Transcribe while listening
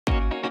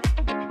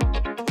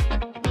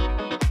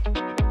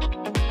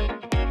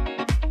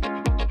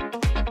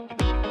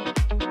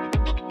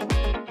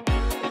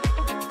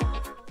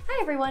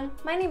everyone,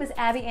 my name is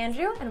Abby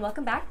Andrew and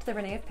welcome back to the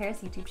René of Paris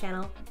YouTube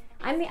channel.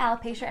 I'm the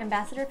Alopecia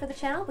Ambassador for the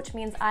channel, which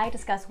means I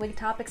discuss wig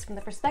topics from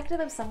the perspective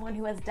of someone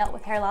who has dealt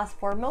with hair loss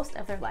for most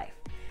of their life.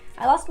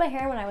 I lost my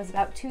hair when I was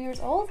about 2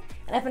 years old,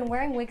 and I've been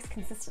wearing wigs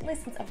consistently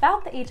since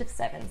about the age of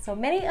 7, so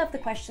many of the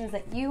questions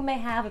that you may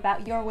have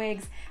about your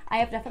wigs, I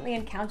have definitely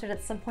encountered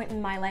at some point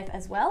in my life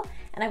as well,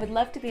 and I would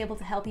love to be able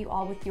to help you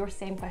all with your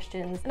same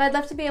questions, and I'd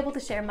love to be able to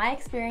share my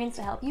experience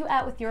to help you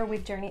out with your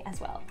wig journey as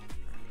well.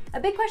 A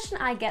big question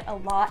I get a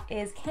lot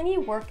is, can you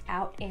work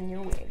out in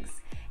your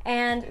wigs?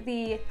 And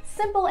the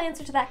simple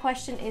answer to that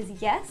question is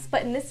yes,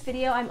 but in this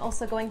video I'm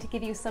also going to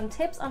give you some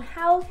tips on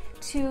how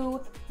to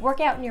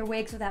work out in your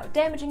wigs without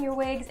damaging your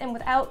wigs and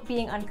without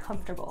being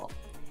uncomfortable.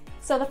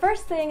 So the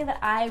first thing that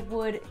I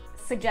would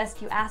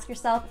suggest you ask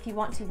yourself if you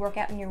want to work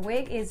out in your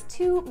wig is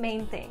two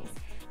main things.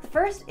 The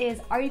first is,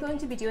 are you going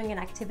to be doing an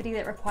activity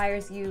that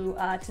requires you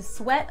to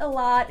sweat a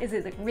lot? Is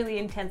it like really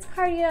intense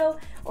cardio,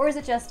 or is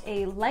it just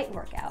a light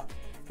workout?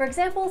 For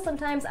example,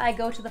 sometimes I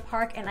go to the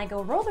park and I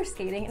go roller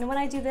skating, and when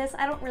I do this,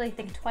 I don't really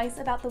think twice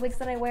about the wigs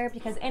that I wear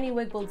because any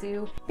wig will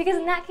do, because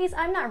in that case,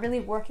 I'm not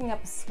really working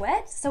up a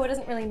sweat, so it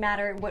doesn't really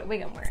matter what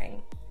wig I'm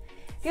wearing.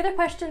 The other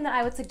question that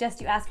I would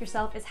suggest you ask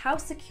yourself is, how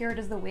secure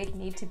does the wig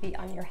need to be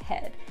on your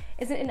head?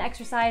 Is it an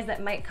exercise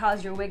that might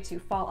cause your wig to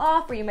fall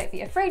off, or you might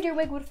be afraid your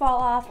wig would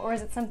fall off, or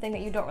is it something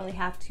that you don't really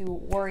have to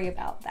worry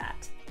about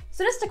that?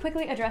 So just to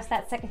quickly address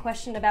that second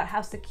question about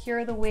how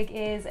secure the wig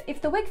is,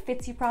 if the wig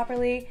fits you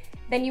properly,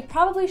 then you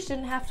probably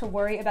shouldn't have to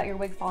worry about your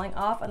wig falling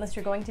off unless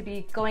you're going to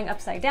be going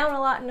upside down a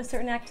lot in a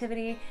certain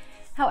activity.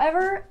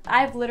 However,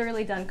 I've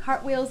literally done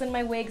cartwheels in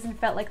my wigs and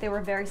felt like they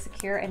were very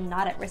secure and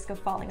not at risk of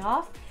falling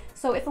off.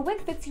 So if a wig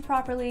fits you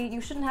properly,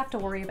 you shouldn't have to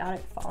worry about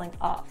it falling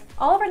off.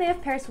 All of our René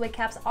of Paris wig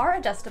caps are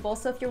adjustable,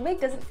 so if your wig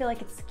doesn't feel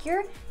like it's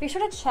secure, be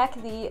sure to check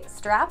the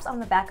straps on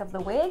the back of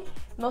the wig.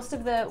 Most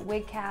of the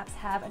wig caps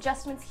have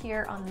adjustments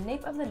here on the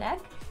nape of the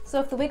neck, so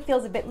if the wig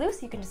feels a bit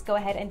loose, you can just go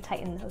ahead and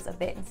tighten those a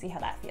bit and see how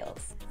that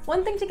feels.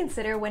 One thing to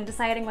consider when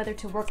deciding whether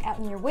to work out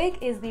in your wig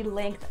is the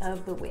length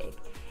of the wig.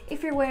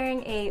 If you're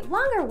wearing a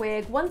longer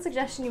wig, one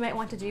suggestion you might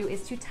want to do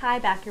is to tie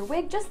back your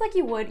wig just like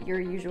you would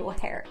your usual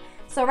hair.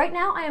 So right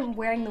now I am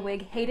wearing the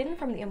wig Hayden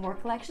from the Amore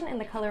Collection in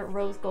the color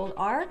Rose Gold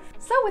R.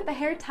 So with the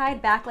hair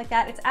tied back like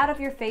that, it's out of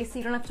your face, so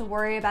you don't have to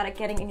worry about it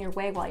getting in your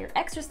way while you're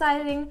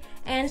exercising.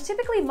 And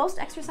typically most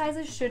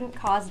exercises shouldn't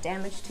cause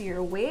damage to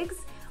your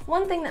wigs.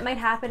 One thing that might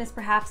happen is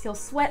perhaps you'll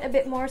sweat a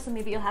bit more, so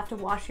maybe you'll have to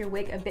wash your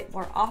wig a bit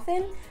more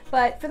often,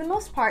 but for the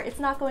most part, it's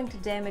not going to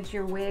damage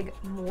your wig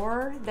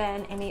more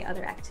than any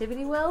other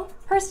activity will.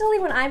 Personally,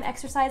 when I'm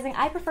exercising,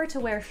 I prefer to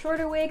wear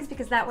shorter wigs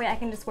because that way I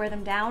can just wear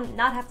them down,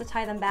 not have to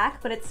tie them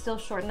back, but it's still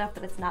short enough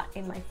that it's not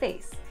in my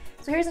face.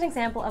 So here's an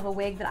example of a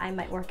wig that I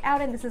might work out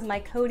in. This is my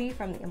Cody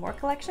from the Amore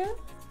Collection.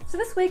 So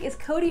this wig is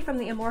Cody from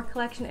the Amore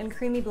Collection in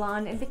Creamy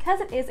Blonde, and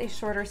because it is a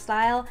shorter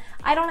style,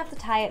 I don't have to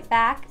tie it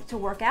back to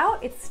work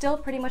out. It's still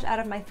pretty much out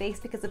of my face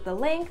because of the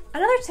length.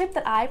 Another tip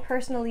that I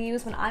personally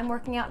use when I'm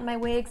working out in my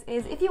wigs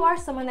is, if you are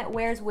someone that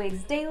wears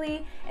wigs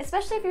daily,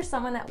 especially if you're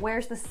someone that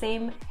wears the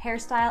same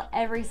hairstyle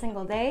every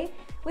single day,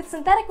 with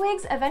synthetic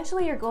wigs,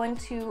 eventually you're going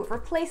to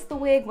replace the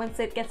wig once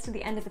it gets to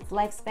the end of its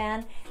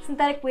lifespan.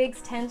 Synthetic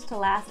wigs tend to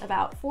last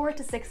about 4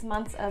 to 6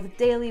 months of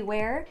daily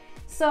wear.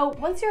 So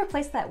once you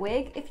replace that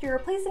wig, if you're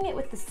replacing it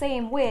with the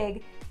same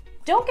wig,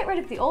 don't get rid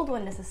of the old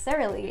one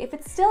necessarily. If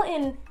it's still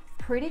in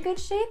pretty good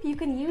shape, you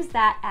can use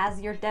that as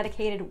your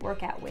dedicated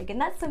workout wig,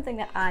 and that's something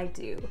that I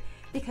do,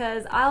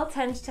 because I'll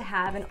tend to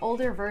have an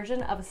older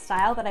version of a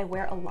style that I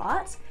wear a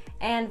lot,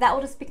 and that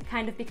will just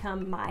kind of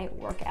become my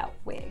workout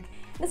wig.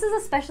 This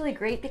is especially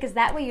great because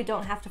that way you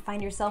don't have to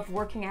find yourself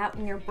working out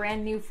in your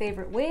brand new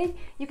favorite wig.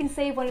 You can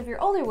save one of your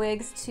older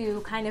wigs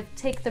to kind of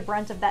take the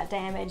brunt of that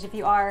damage if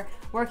you are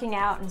working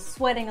out and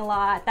sweating a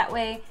lot. That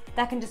way,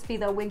 that can just be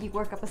the wig you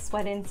work up a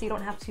sweat in, so you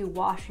don't have to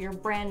wash your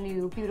brand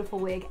new beautiful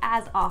wig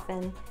as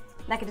often.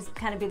 That could just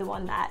kind of be the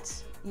one that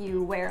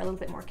you wear a little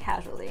bit more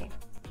casually.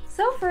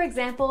 So for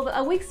example,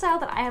 a wig style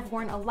that I have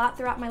worn a lot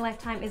throughout my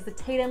lifetime is the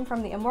Tatum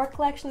from the Amore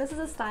Collection. This is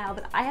a style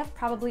that I have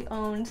probably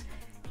owned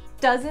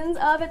dozens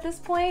of at this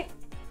point.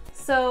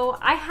 So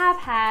I have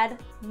had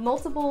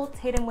multiple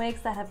Tatum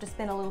wigs that have just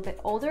been a little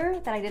bit older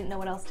that I didn't know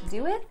what else to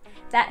do with,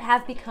 that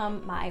have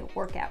become my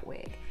workout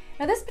wig.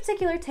 Now this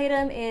particular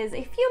Tatum is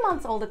a few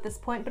months old at this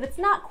point, but it's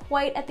not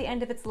quite at the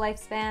end of its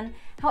lifespan.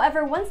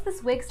 However, once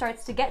this wig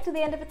starts to get to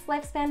the end of its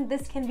lifespan,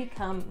 this can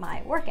become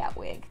my workout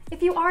wig.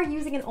 If you are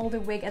using an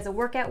older wig as a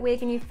workout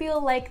wig and you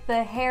feel like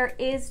the hair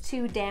is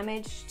too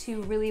damaged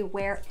to really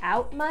wear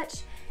out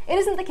much, it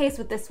isn't the case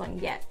with this one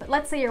yet, but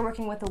let's say you're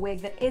working with a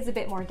wig that is a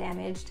bit more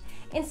damaged.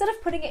 Instead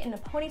of putting it in a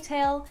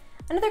ponytail,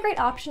 another great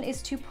option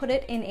is to put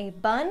it in a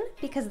bun,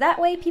 because that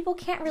way people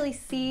can't really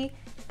see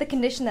the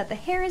condition that the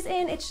hair is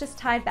in. It's just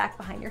tied back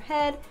behind your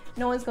head.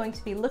 No one's going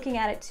to be looking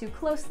at it too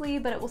closely,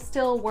 but it will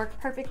still work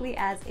perfectly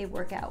as a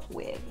workout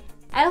wig.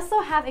 I also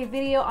have a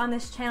video on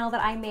this channel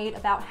that I made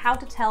about how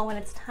to tell when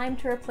it's time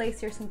to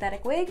replace your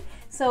synthetic wig,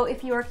 so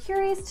if you are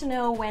curious to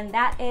know when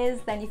that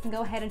is, then you can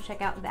go ahead and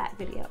check out that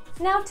video.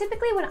 Now,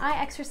 typically when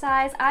I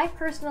exercise, I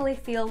personally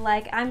feel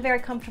like I'm very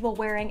comfortable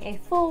wearing a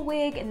full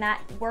wig, and that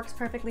works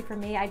perfectly for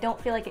me. I don't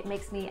feel like it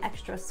makes me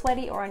extra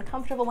sweaty or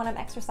uncomfortable when I'm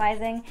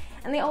exercising,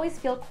 and they always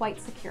feel quite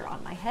secure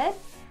on my head.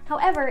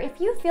 However, if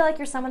you feel like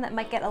you're someone that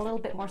might get a little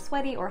bit more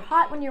sweaty or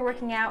hot when you're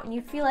working out and you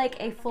feel like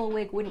a full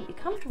wig wouldn't be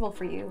comfortable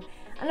for you,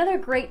 another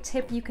great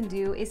tip you can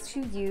do is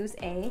to use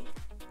a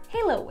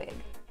halo wig.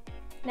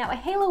 Now, a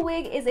halo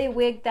wig is a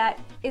wig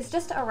that is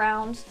just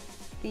around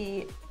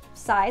the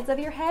sides of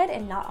your head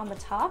and not on the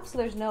top, so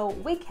there's no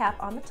wig cap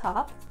on the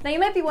top. Now you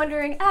might be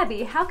wondering,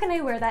 Abby, how can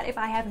I wear that if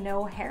I have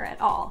no hair at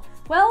all?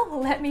 Well,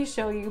 let me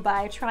show you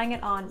by trying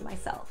it on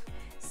myself.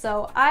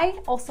 So I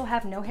also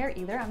have no hair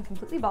either. I'm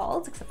completely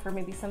bald, except for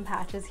maybe some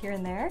patches here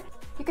and there.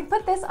 You can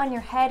put this on your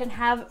head and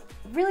have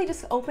really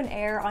just open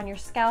air on your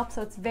scalp,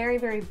 so it's very,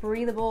 very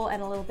breathable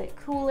and a little bit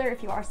cooler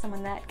if you are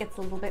someone that gets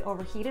a little bit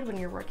overheated when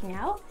you're working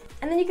out.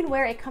 And then you can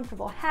wear a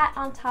comfortable hat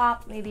on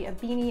top, maybe a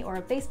beanie or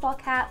a baseball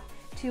cap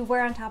to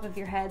wear on top of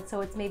your head, so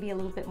it's maybe a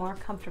little bit more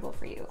comfortable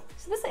for you.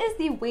 So this is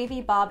the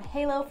Wavy Bob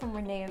Halo from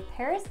René of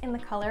Paris in the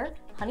color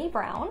Honey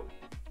Brown.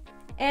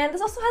 And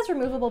this also has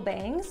removable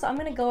bangs, so I'm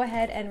going to go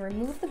ahead and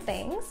remove the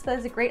bangs. So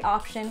that's a great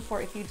option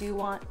for if you do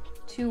want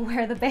to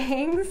wear the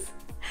bangs.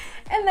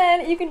 And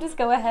then you can just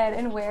go ahead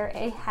and wear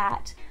a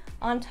hat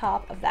on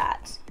top of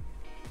that.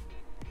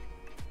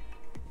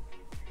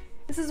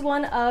 This is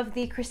one of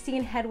the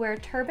Christine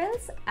Headwear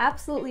turbans.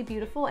 Absolutely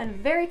beautiful and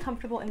very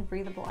comfortable and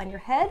breathable on your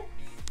head.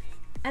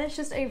 And it's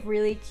just a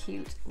really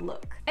cute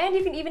look. And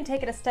you can even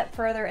take it a step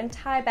further and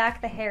tie back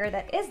the hair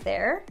that is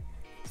there,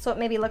 so it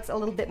maybe looks a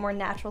little bit more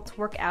natural to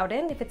work out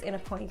in if it's in a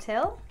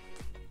ponytail.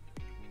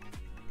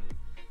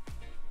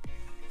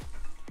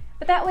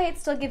 But that way it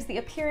still gives the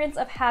appearance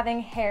of having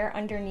hair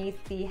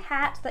underneath the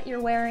hat that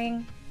you're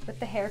wearing, with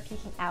the hair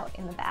peeking out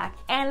in the back,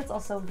 and it's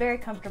also very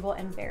comfortable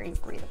and very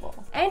breathable.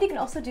 And you can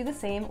also do the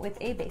same with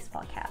a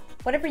baseball cap,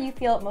 whatever you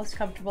feel most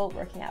comfortable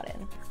working out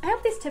in. I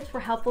hope these tips were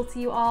helpful to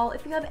you all.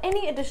 If you have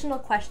any additional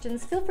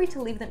questions, feel free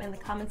to leave them in the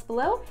comments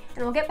below,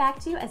 and we'll get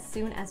back to you as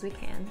soon as we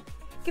can.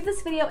 Give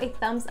this video a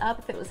thumbs up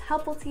if it was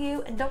helpful to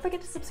you, and don't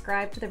forget to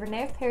subscribe to the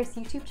René of Paris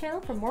YouTube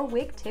channel for more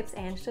wig tips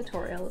and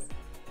tutorials.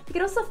 You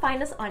can also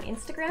find us on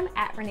Instagram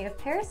at René of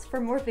Paris for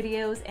more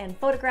videos and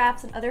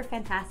photographs and other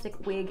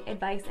fantastic wig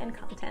advice and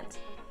content.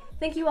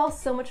 Thank you all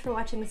so much for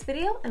watching this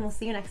video, and we'll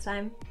see you next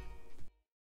time.